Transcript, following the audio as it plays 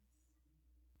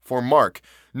For mark,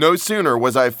 no sooner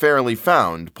was I fairly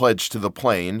found, pledged to the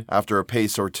plain, after a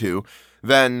pace or two,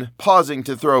 than, pausing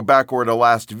to throw backward a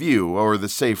last view o'er the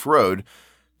safe road,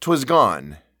 'twas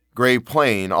gone, grey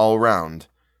plain all round,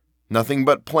 nothing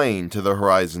but plain to the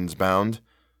horizon's bound.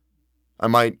 I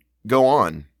might go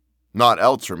on, naught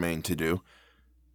else remained to do.